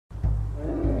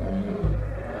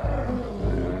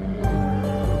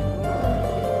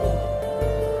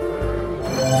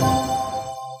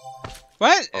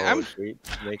What? Oh, sweet.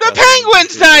 The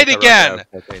penguins died again!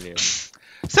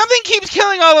 Something keeps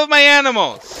killing all of my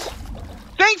animals.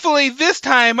 Thankfully, this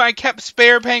time I kept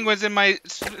spare penguins in my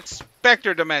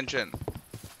specter dimension.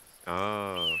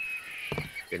 Oh.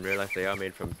 Didn't realize they are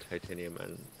made from titanium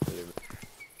and aluminum.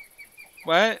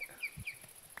 What?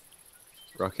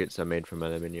 Rockets are made from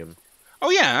aluminium. Oh,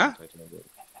 yeah?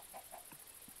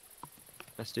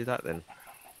 Let's do that then.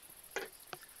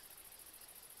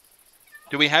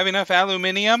 Do we have enough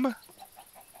aluminium?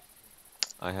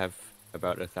 I have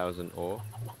about 1,000 ore.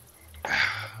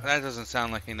 That doesn't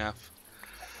sound like enough.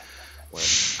 Well,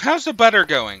 How's the butter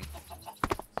going?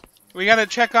 We gotta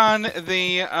check on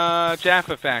the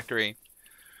Jaffa factory.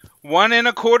 1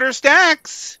 1/4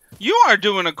 stacks! You are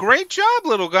doing a great job,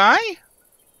 little guy!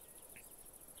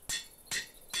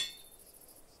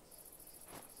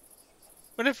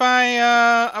 What if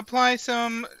I apply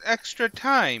some extra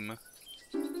thyme?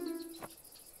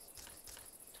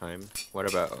 Time. What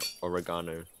about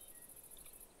oregano?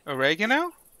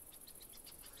 Oregano?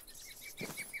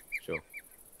 Sure.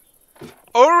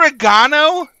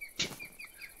 Oregano?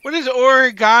 What is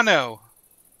oregano?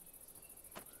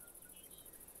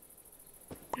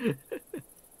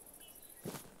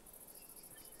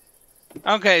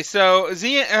 Okay, so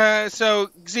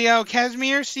Zio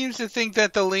Casimir seems to think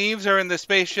that the leaves are in the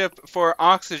spaceship for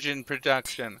oxygen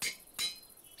production.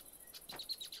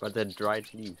 But they're dried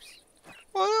leaves.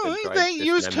 Well, they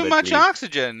use too much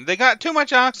oxygen. They got too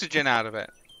much oxygen out of it.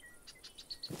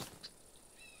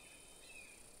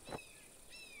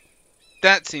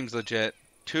 That seems legit.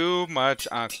 Too much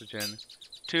oxygen.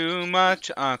 Too much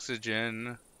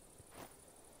oxygen.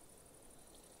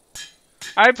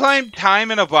 I applied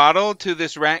thyme in a bottle to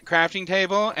this rat crafting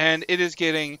table, and it is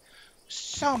getting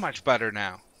so much butter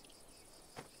now.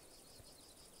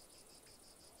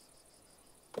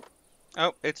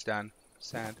 Oh, it's done.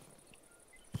 Sad.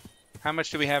 How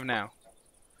much do we have now?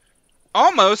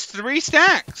 Almost 3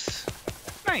 stacks!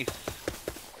 Nice.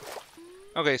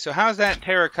 Okay, so how's that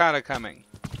terracotta coming?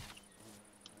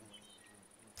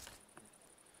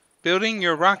 Building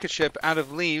your rocket ship out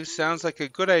of leaves sounds like a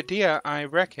good idea, I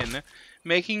reckon.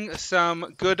 Making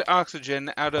some good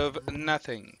oxygen out of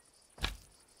nothing.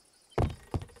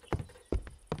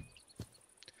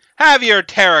 Have your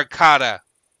terracotta!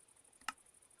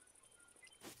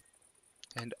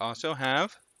 And also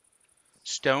have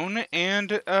stone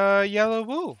and yellow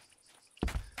wool.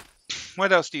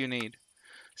 What else do you need?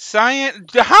 How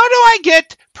do I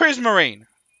get prismarine?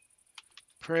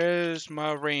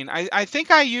 Prismarine. I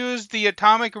think I used the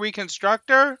atomic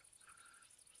reconstructor.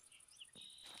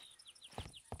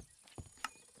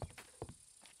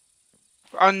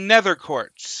 On nether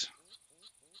quartz.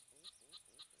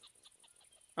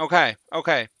 Okay.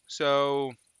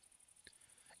 So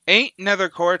 8 nether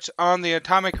quartz on the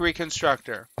atomic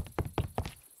reconstructor.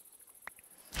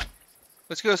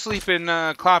 Let's go sleep in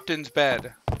Clopton's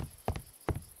bed.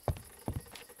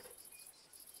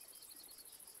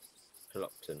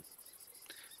 Clopton.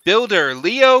 Builder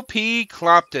Leo P.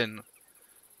 Clopton.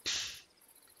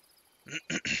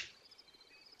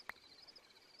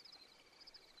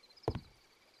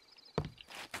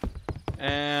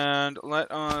 And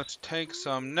let us take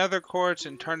some nether quartz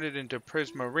and turn it into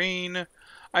prismarine.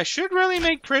 I should really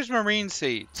make prismarine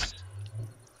seeds.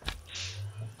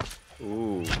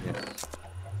 Ooh, yes.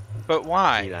 But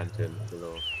why? Sea lantern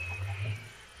galore.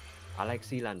 I like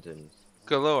sea lanterns.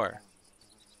 Galore.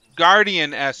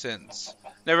 Guardian essence.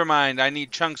 Never mind, I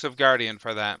need chunks of guardian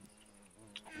for that.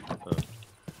 Huh.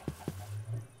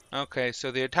 Okay,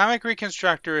 so the atomic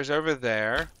reconstructor is over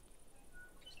there.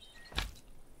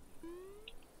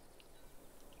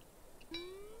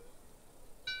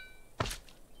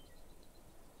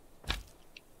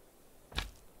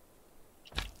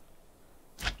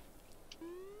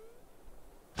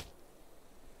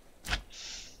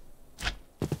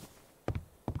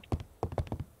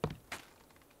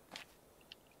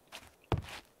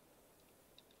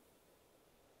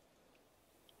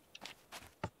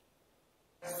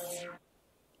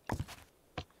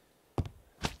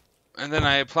 And then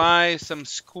I apply some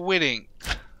squid ink.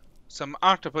 Some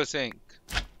octopus ink.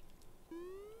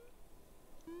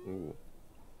 Ooh.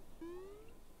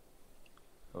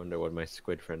 I wonder what my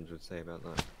squid friends would say about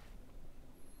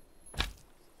that.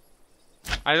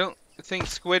 I don't think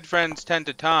squid friends tend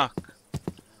to talk.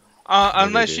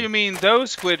 Unless you mean those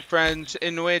squid friends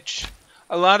in which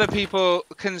a lot of people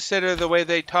consider the way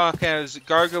they talk as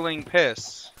gargling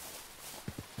piss.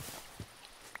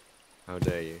 How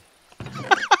dare you?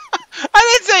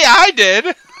 I didn't say I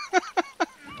did!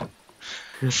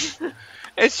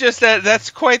 It's just that that's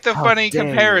quite the funny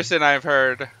comparison I've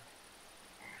heard.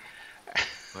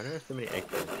 Why do I have so many eggs?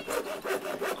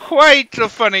 Quite a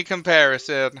funny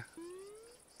comparison.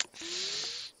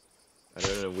 I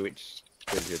don't know which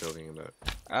squid you're talking about.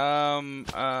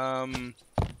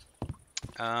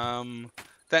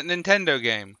 That Nintendo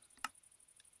game.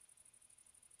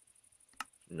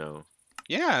 No,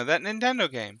 Yeah, that Nintendo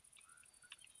game.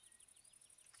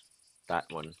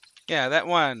 that one. Yeah, that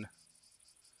one.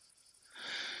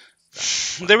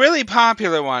 The really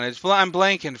popular one. I'm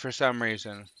blanking for some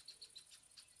reason.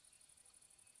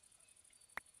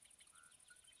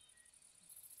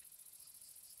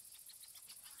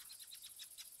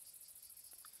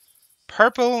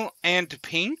 Purple and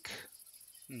pink?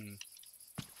 Hmm.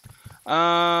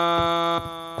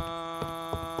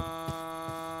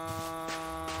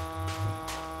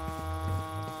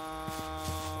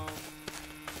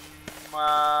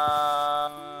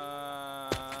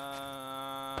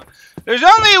 There's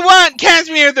only one,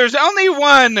 Casimir, there's only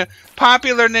one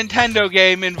popular Nintendo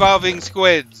game involving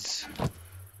squids.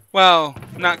 Well,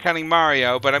 not counting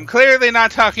Mario, but I'm clearly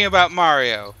not talking about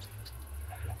Mario.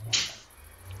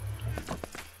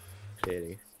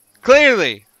 Clearly.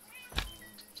 Clearly.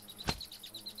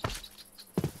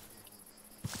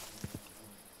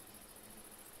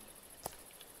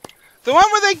 The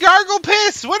one where they gargle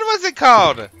piss! What was it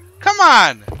called? Come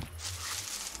on!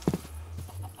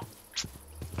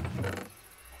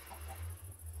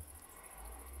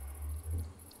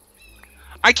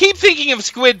 I keep thinking of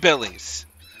Squidbillies.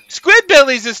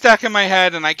 Squidbillies is stuck in my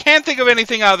head, and I can't think of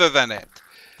anything other than it.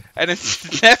 And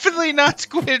it's definitely not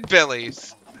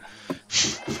Squidbillies.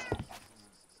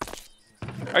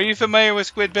 Are you familiar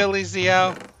with Squidbillies,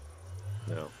 ZL?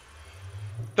 No.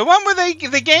 The one where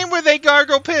the game where they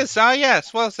gargle piss. Ah,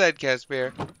 yes. Well said,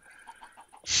 Casimir.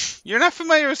 You're not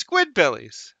familiar with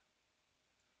Squidbillies.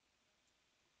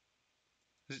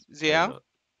 ZL?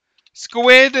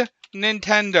 Squid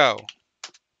Nintendo.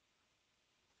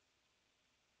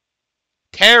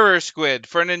 Terror Squid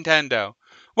for Nintendo.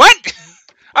 What?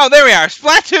 Oh, there we are.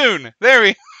 Splatoon. There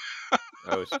we.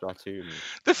 Oh, Splatoon.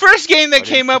 The first game that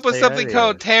came up was say something earlier?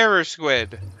 called Terror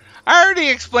Squid. I already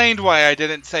explained why I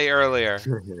didn't say earlier.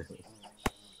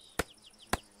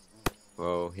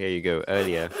 Well, here you go.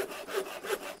 Earlier.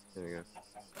 There we go.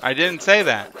 I didn't say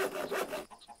that.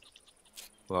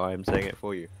 Well, I'm saying it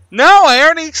for you. No, I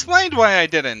already explained why I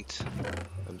didn't.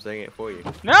 I'm saying it for you.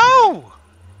 No!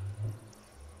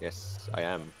 Yes, I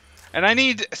am. And I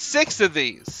need 6 of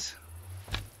these.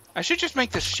 I should just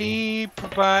make the sheep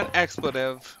butt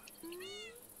expletive.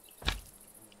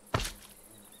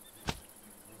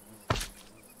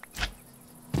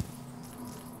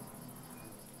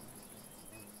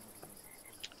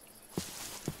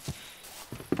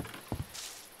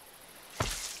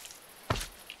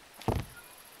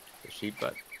 The sheep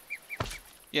butt.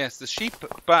 Yes, the sheep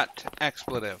butt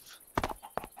expletive.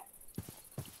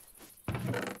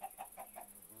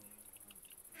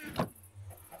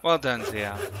 Well done,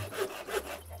 Zia.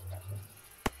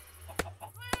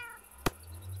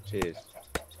 Cheers.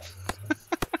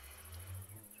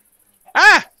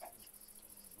 Ah!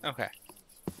 Okay.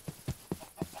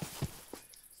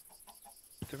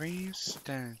 3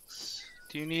 stacks.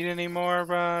 Do you need any more,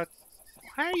 Why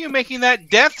are you making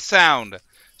that death sound?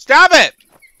 Stop it!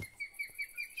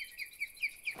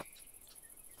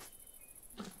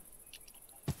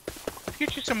 Let's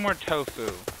get you some more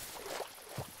tofu.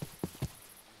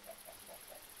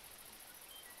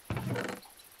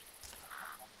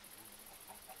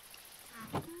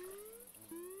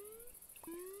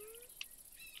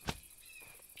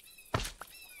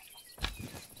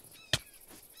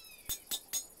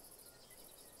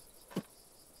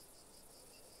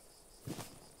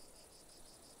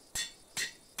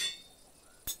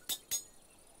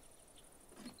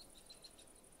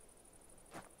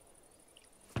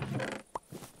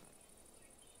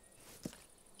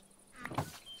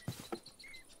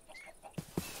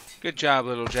 Good job,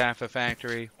 little Jaffa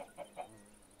Factory.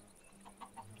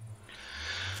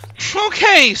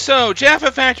 Okay, so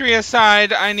Jaffa Factory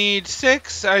aside, I need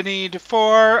 6, I need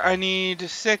 4, I need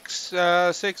 6,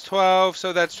 6, 12,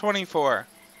 so that's 24.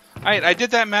 Alright, I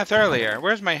did that math earlier.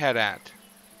 Where's my head at?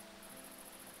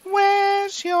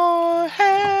 Where's your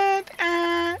head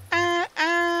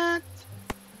at?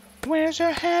 Where's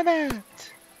your head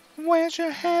at? Where's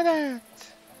your head at?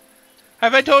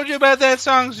 Have I told you about that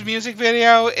song's music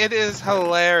video? It is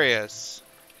hilarious.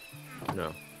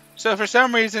 No. So for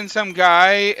some reason, some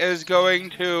guy is going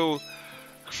to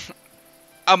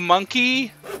a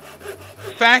monkey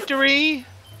factory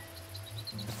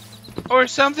or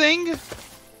something.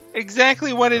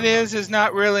 Exactly what it is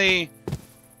not really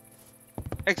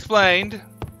explained.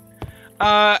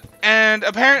 And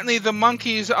apparently the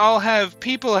monkeys all have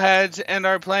people heads and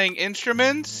are playing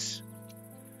instruments.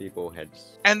 People heads.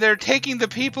 And they're taking the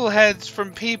people heads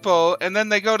from people, and then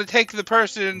they go to take the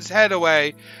person's head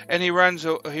away, and he runs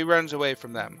away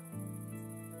from them.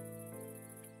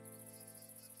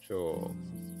 Sure.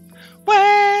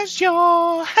 Where's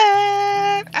your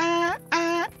head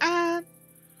at?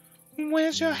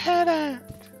 Where's your head at?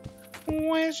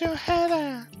 Where's your head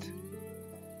at?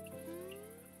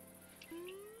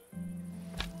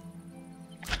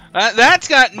 That's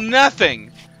got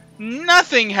nothing.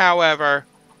 Nothing, however,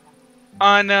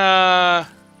 on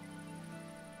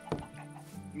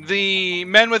the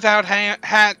Men Without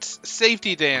Hats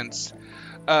Safety Dance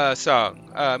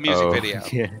song, music video.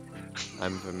 Yeah.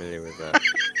 I'm familiar with that.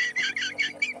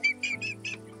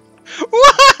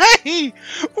 Why?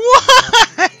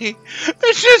 Why?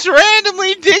 They're just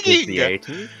randomly digging. The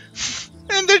 80s?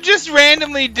 And they're just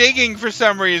randomly digging for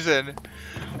some reason.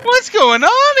 What's going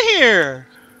on here?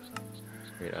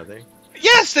 Wait, are they?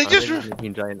 Yes, they Are just... they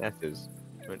making giant S's?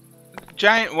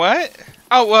 Giant what?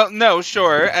 Oh, well, no,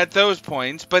 sure, at those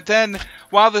points. But then,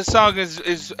 while the song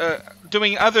is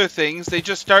doing other things, they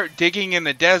just start digging in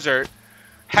the desert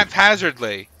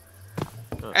haphazardly.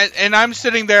 Huh. And I'm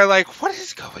sitting there like, what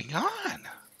is going on?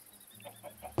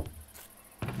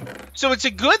 So it's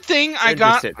a good thing I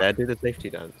got... Just sit there, do the safety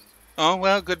dance. Oh,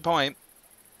 well, good point.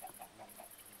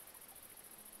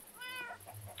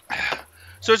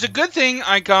 So it's a good thing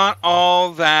I got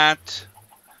all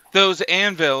those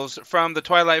anvils from the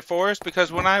Twilight Forest,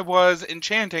 because when I was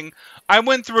enchanting, I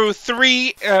went through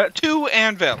 2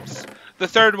 anvils. The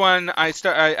third one I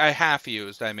half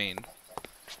used, I mean.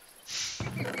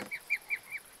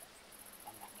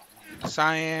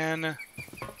 Cyan.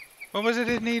 What was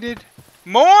it needed?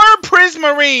 More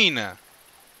prismarine!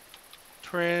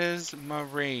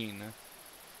 Prismarine.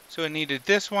 So it needed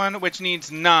this one, which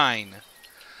needs 9.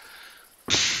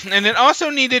 And it also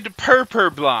needed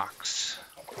purpur blocks.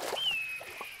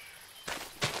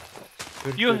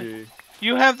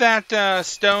 You have that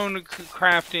stone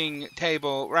crafting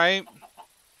table, right?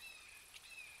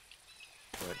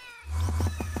 What?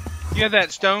 You have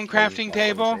that stone crafting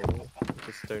table? What's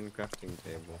a stone crafting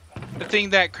table? The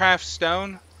thing that crafts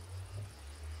stone?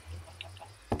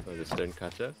 Oh, the stone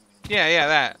cutter? Yeah,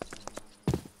 that.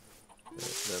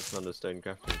 That's not a stone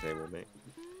crafting table, mate.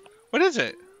 What is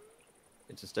it?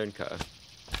 It's a stone cutter.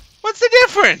 What's the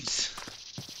difference?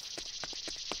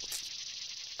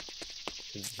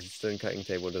 The stone cutting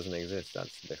table doesn't exist,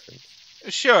 that's the difference.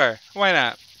 Sure, why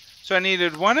not? So I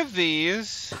needed one of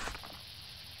these,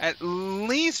 at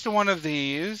least one of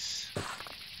these,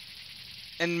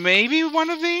 and maybe one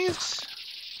of these?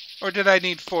 Or did I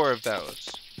need 4 of those?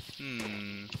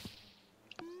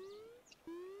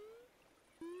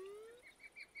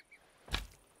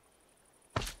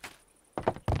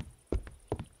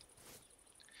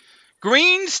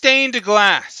 Green stained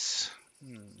glass.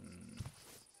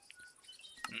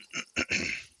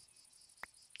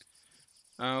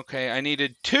 Okay, I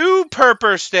needed 2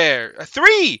 purpur stairs.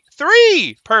 3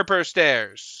 purpur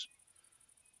stairs.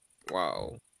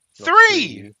 Wow.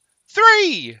 3!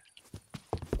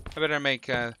 I better make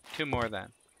 2 more then.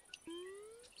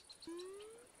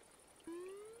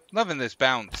 Loving this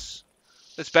bounce.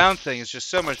 This bounce thing is just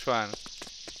so much fun.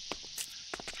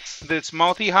 This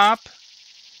multi-hop.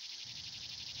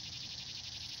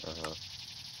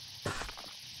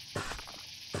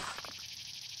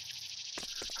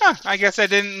 Huh, I guess I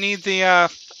didn't need the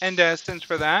end essence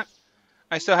for that.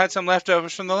 I still had some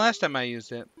leftovers from the last time I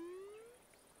used it.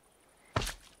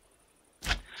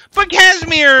 But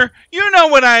Casimir, you know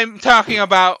what I'm talking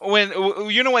about when...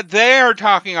 You know what they're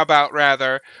talking about,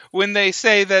 rather, when they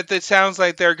say that it sounds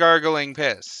like they're gargling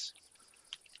piss.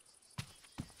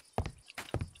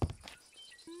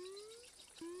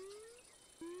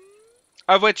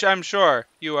 Of which I'm sure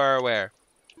you are aware.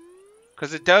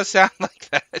 Because it does sound like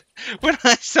that. When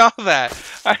I saw that,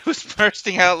 I was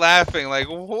bursting out laughing, like,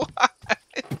 what?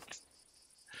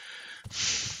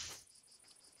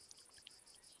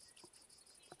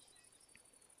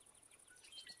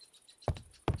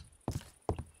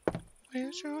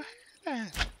 Where's your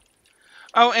head at?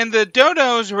 Oh, and the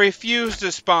dodos refuse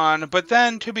to spawn, but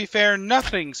then, to be fair,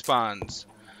 nothing spawns.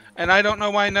 And I don't know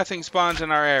why nothing spawns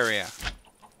in our area.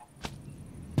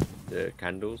 The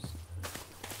candles?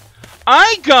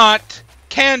 I got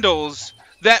candles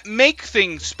that make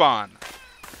things spawn.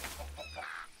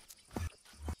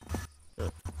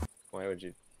 Why would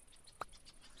you?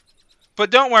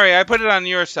 But don't worry, I put it on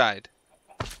your side.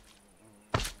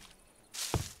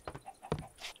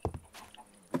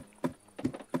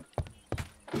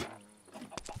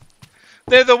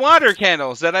 They're the water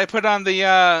candles that I put on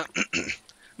the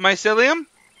mycelium.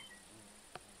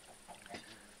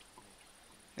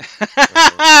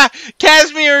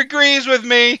 Casimir agrees with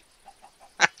me.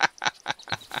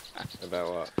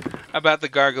 About what? About the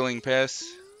gargling piss.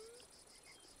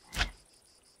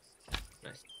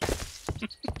 Nice.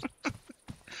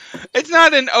 It's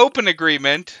not an open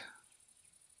agreement.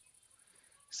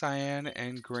 Cyan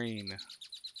and green.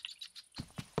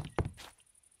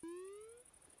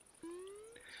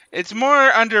 It's more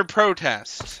under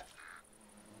protest.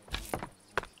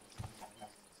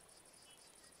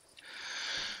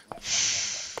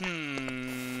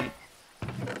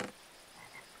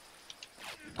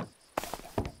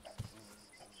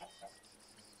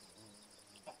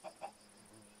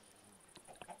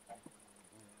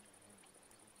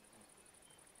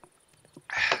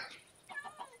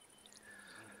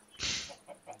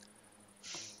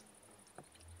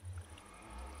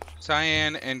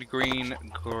 Cyan and green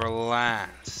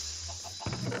glass.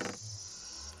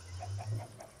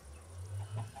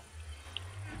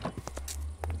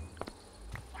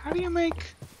 How do you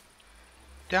make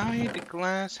dyed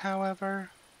glass, however?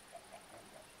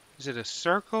 Is it a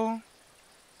circle?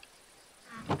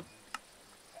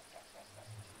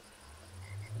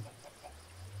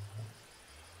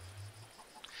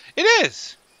 It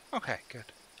is! Okay, good.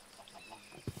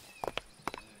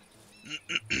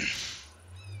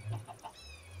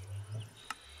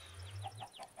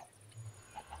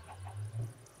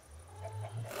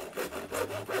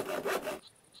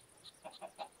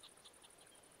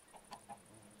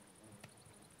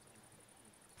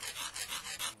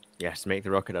 Yes, make the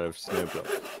rocket out of snow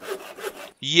blocks.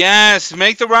 Yes!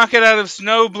 Make the rocket out of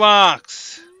snow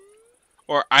blocks!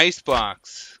 Or ice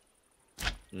blocks.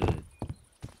 Mm.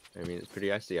 I mean, it's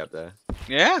pretty icy up there.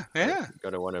 Yeah, yeah. Like,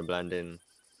 gotta want to blend in.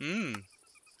 Mm.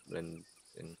 Blend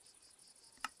in.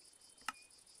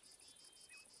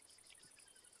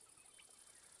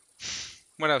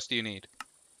 What else do you need?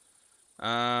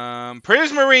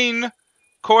 Prismarine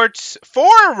quartz,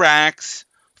 4 racks.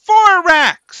 4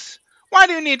 racks. Why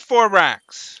do you need 4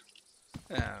 racks?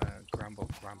 Grumble,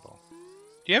 grumble.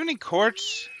 Do you have any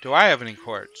quartz? Do I have any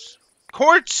quartz?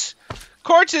 Quartz!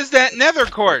 Quartz is that nether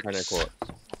quartz. What kind of quartz?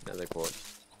 Nether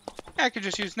quartz. I could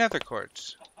just use nether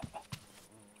quartz.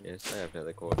 Yes, I have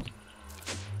nether quartz.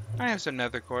 I have some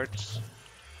nether quartz.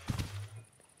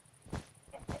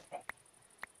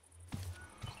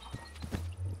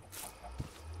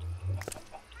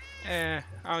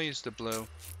 I'll use the blue.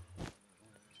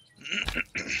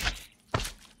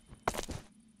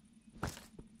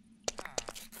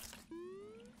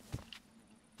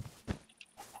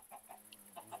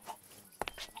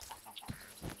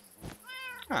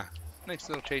 Huh. Nice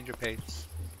little change of pace.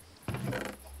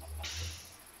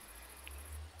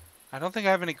 I don't think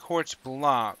I have any quartz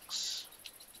blocks.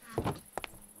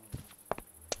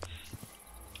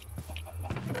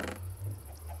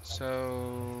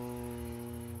 So...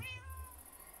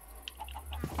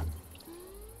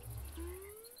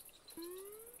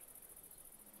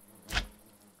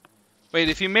 Wait,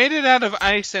 if you made it out of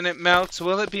ice and it melts,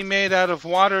 will it be made out of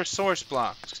water source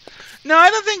blocks? No, I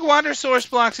don't think water source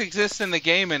blocks exist in the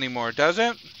game anymore, does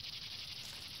it?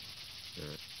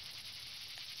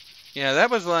 Yeah, that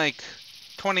was like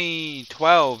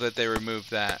 2012 that they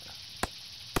removed that.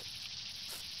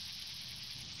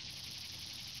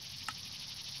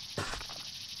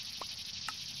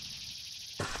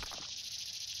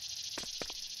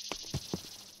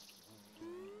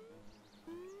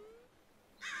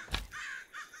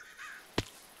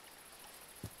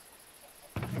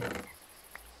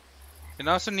 It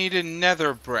also needed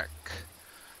nether brick.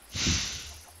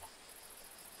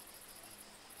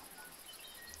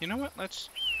 You know what? I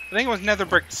think it was nether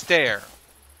brick stair.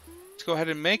 Let's go ahead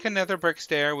and make a nether brick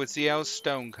stair with ZL's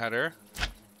stone cutter.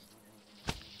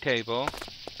 Table.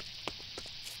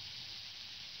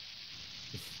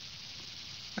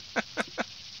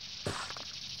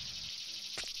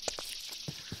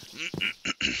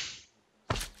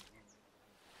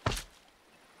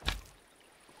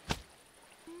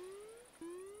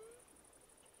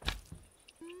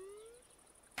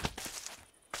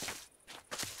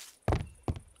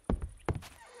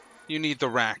 You need the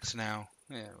racks now.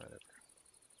 Yeah, whatever.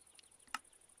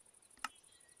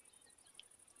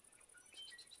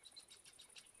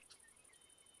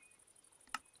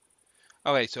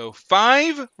 Okay, so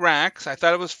 5 racks. I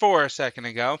thought it was 4 a second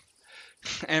ago.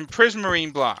 And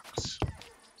prismarine blocks.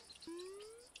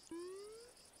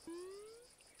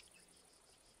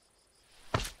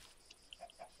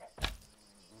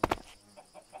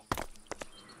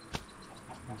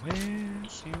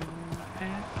 Where's you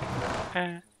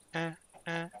at?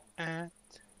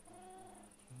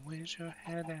 Where's your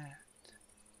head at?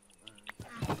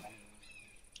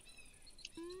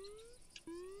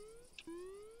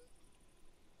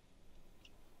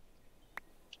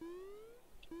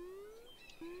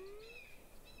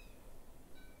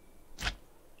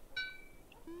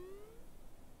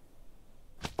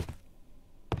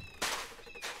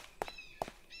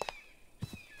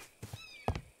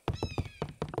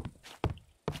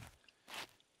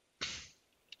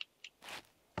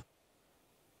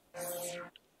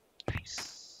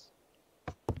 Nice.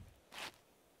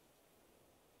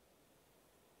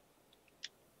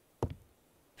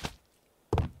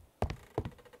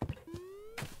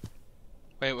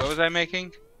 Wait, what was I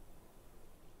making?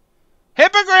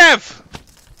 Hippogriff!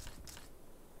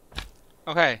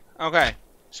 Okay, okay.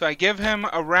 So I give him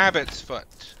a rabbit's foot.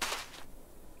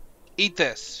 Eat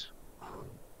this.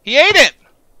 He ate it!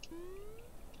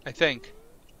 I think.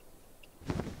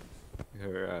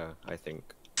 I think.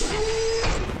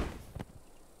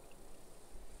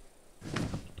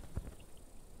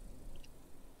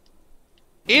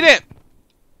 Eat it!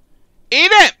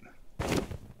 Eat it!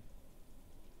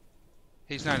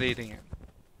 He's not eating it.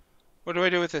 What do I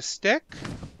do with the stick?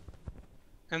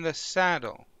 And the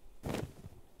saddle?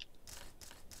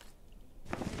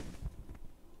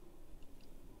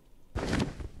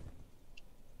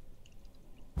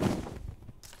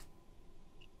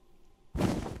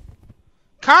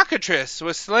 Cockatrice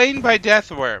was slain by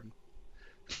Deathworm.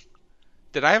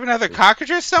 Did I have another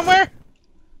cockatrice somewhere?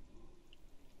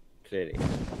 Clearly.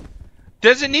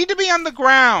 Does it need to be on the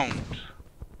ground?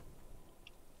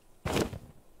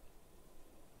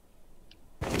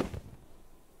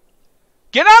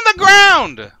 Get on the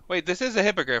ground! Wait, this is a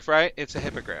hippogriff, right? It's a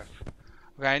hippogriff.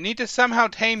 Okay, I need to somehow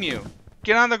tame you.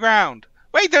 Get on the ground.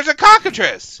 Wait, there's a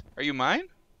cockatrice! Are you mine?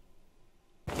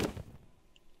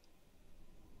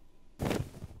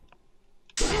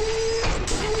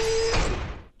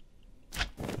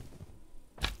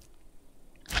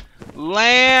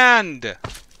 Land!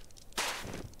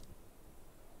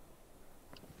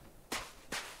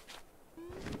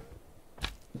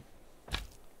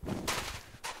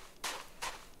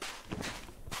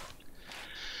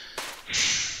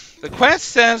 The quest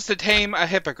says to tame a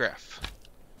hippogriff.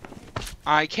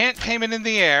 I can't tame it in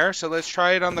the air, so let's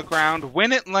try it on the ground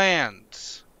when it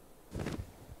lands.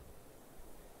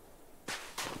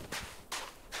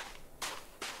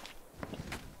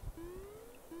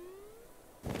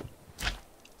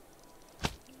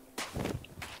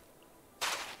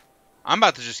 I'm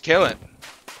about to just kill it.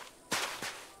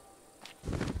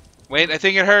 Wait, I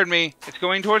think it heard me. It's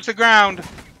going towards the ground.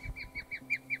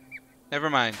 Never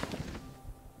mind.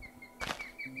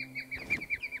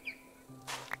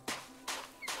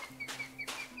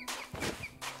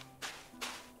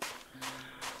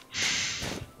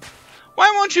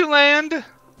 Why won't you land?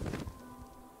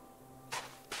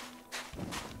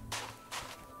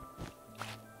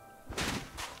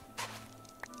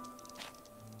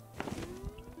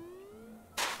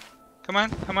 Come on,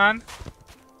 come on.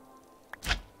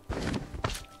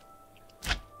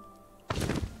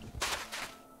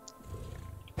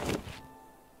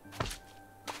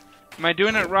 Am I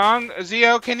doing it wrong?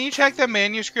 Zio, can you check the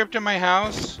manuscript in my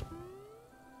house?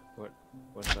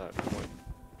 What's that?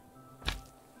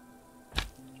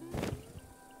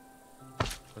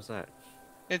 What's that?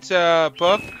 It's a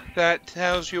book that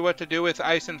tells you what to do with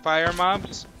ice and fire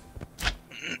mobs.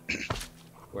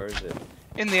 Where is it?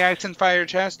 In the ice and fire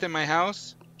chest in my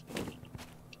house.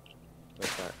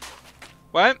 What's that?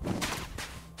 What?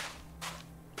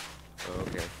 Oh,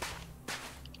 okay.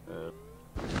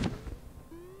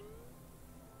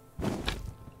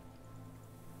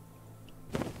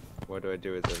 What do I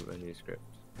do with the manuscript?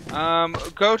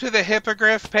 Go to the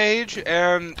hippogriff page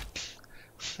and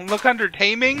look under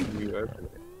taming. You open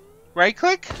it. Right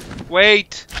click?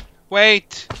 Wait.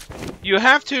 Wait. You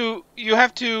have to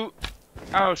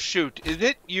oh shoot. Is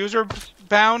it user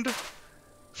bound?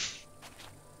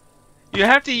 You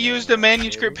have to use the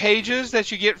manuscript pages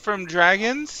that you get from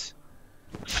dragons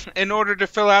in order to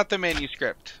fill out the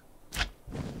manuscript.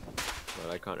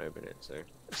 Well, I can't open it, so...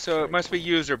 So it must be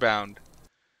user bound.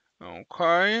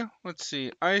 Okay, let's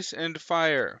see. Ice and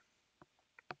fire.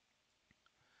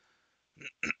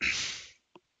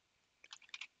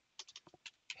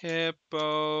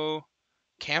 Hippo...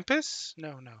 Campus?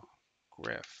 No.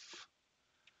 Griff.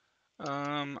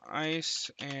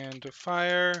 Ice and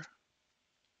fire.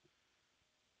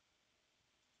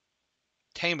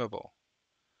 Tameable.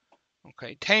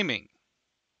 Okay, taming.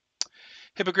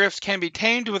 Hippogriffs can be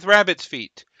tamed with rabbit's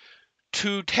feet.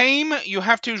 To tame, you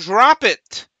have to drop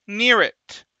it near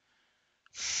it.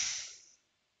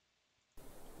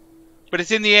 But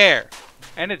it's in the air.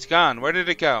 And it's gone. Where did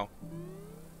it go?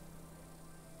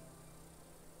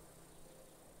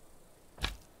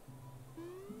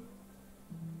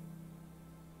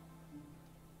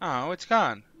 Oh, it's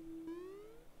gone.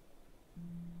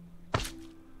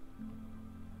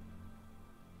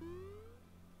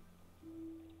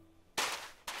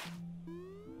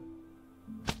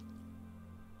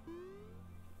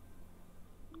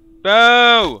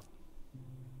 Boo!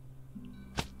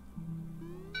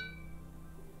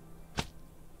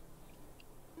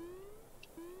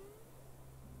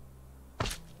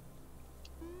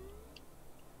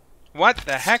 What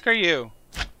the heck are you?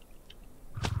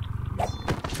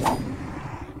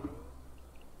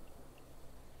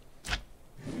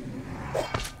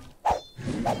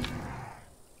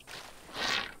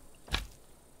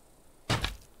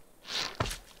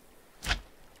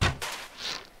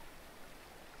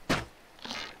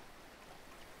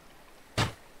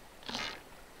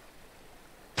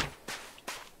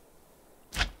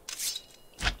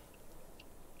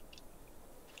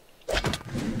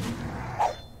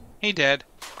 He did.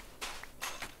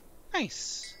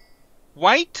 Nice.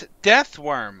 White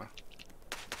Deathworm.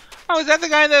 Oh, is that the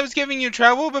guy that was giving you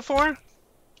trouble before?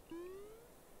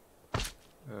 I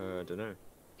don't know.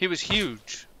 He was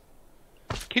huge.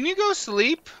 Can you go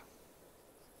sleep?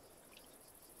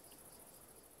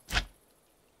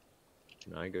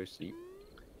 Can I go sleep?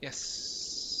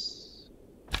 Yes.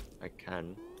 I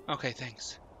can. Okay,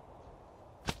 thanks.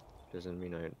 Doesn't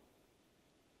mean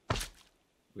I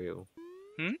will.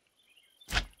 Hmm?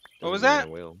 Doesn't What was mean that? I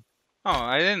will. Oh,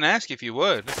 I didn't ask if you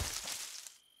would.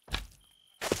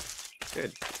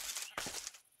 Good.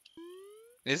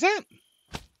 Is it?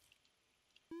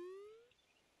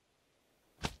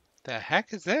 The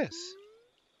heck is this?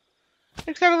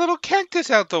 It's got a little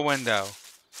cactus out the window.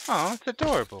 Oh, it's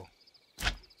adorable.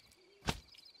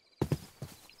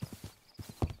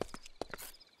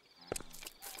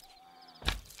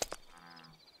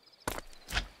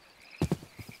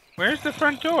 Where's the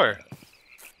front door?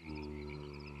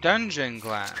 Dungeon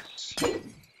glass.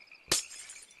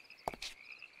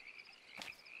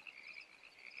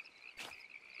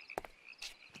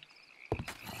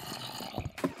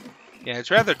 Yeah,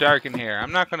 it's rather dark in here.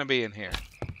 I'm not going to be in here.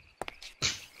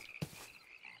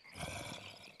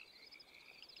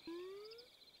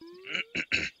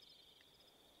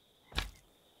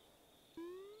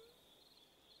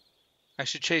 I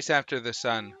should chase after the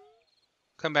sun.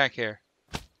 Come back here.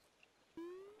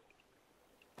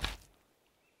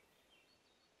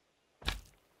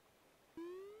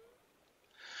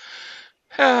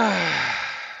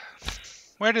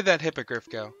 Where did that hippogriff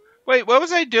go? Wait, what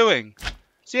was I doing?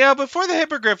 See how before the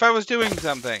hippogriff I was doing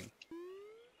something.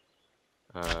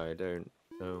 I don't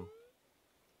know.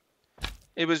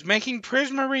 It was making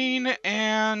prismarine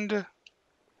and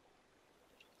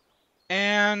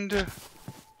and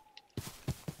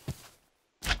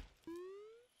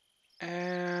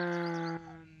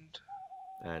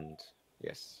And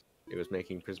yes, it was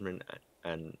making prismarine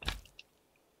and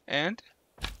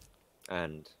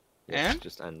and yes, and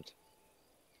just and.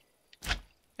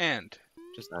 and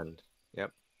Just and.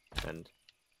 Yep. And.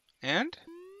 and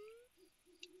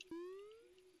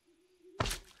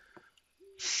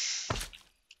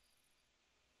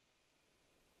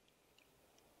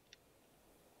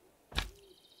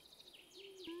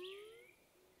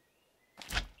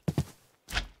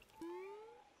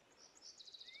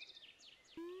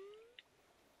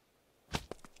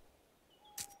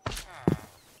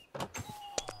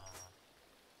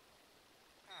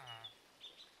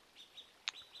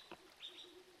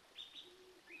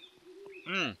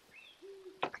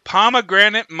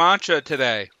pomegranate matcha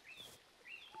today.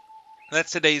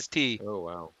 That's today's tea. Oh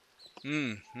wow.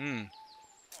 Mmm.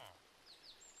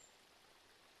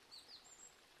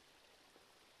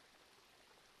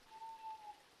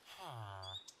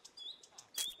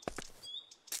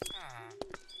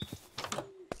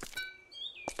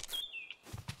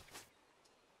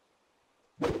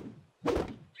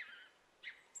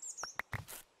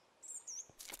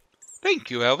 Thank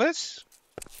you, Elvis.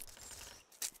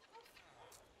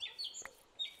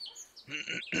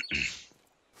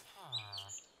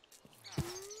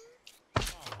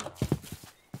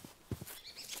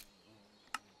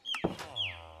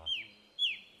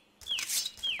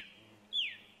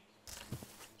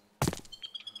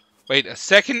 Wait, a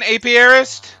second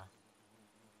apiarist?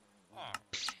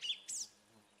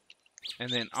 And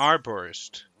then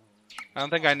arborist. I don't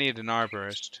think I need an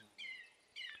arborist.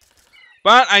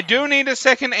 But I do need a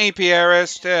second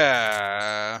apiarist.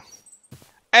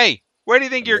 Hey, where do you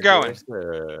think you're going?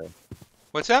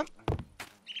 What's up?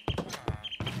 An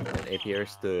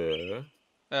apiarist.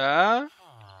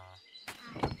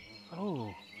 Oh.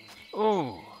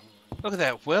 Look at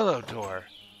that willow door.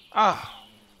 Oh,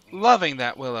 loving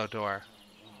that willow door.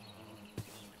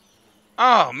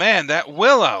 Oh, man, that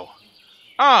willow.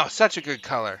 Oh, such a good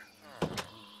color.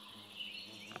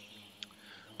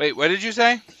 Wait, what did you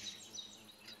say?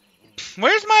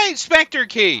 Where's my Spectre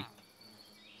key?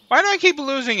 Why do I keep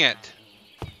losing it?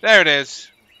 There it is.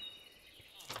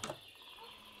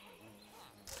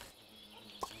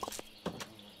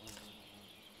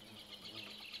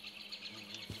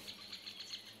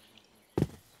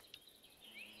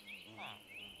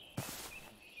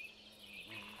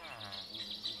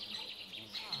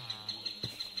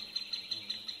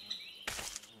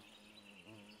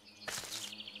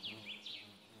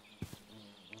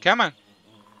 Come on.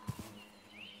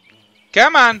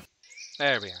 Come on.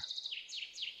 There we are.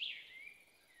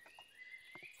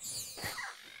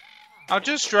 I'll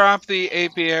just drop the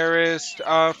apiarist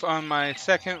off on my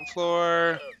second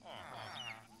floor.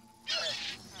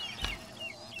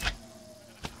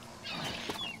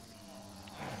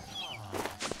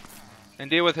 And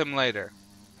deal with him later.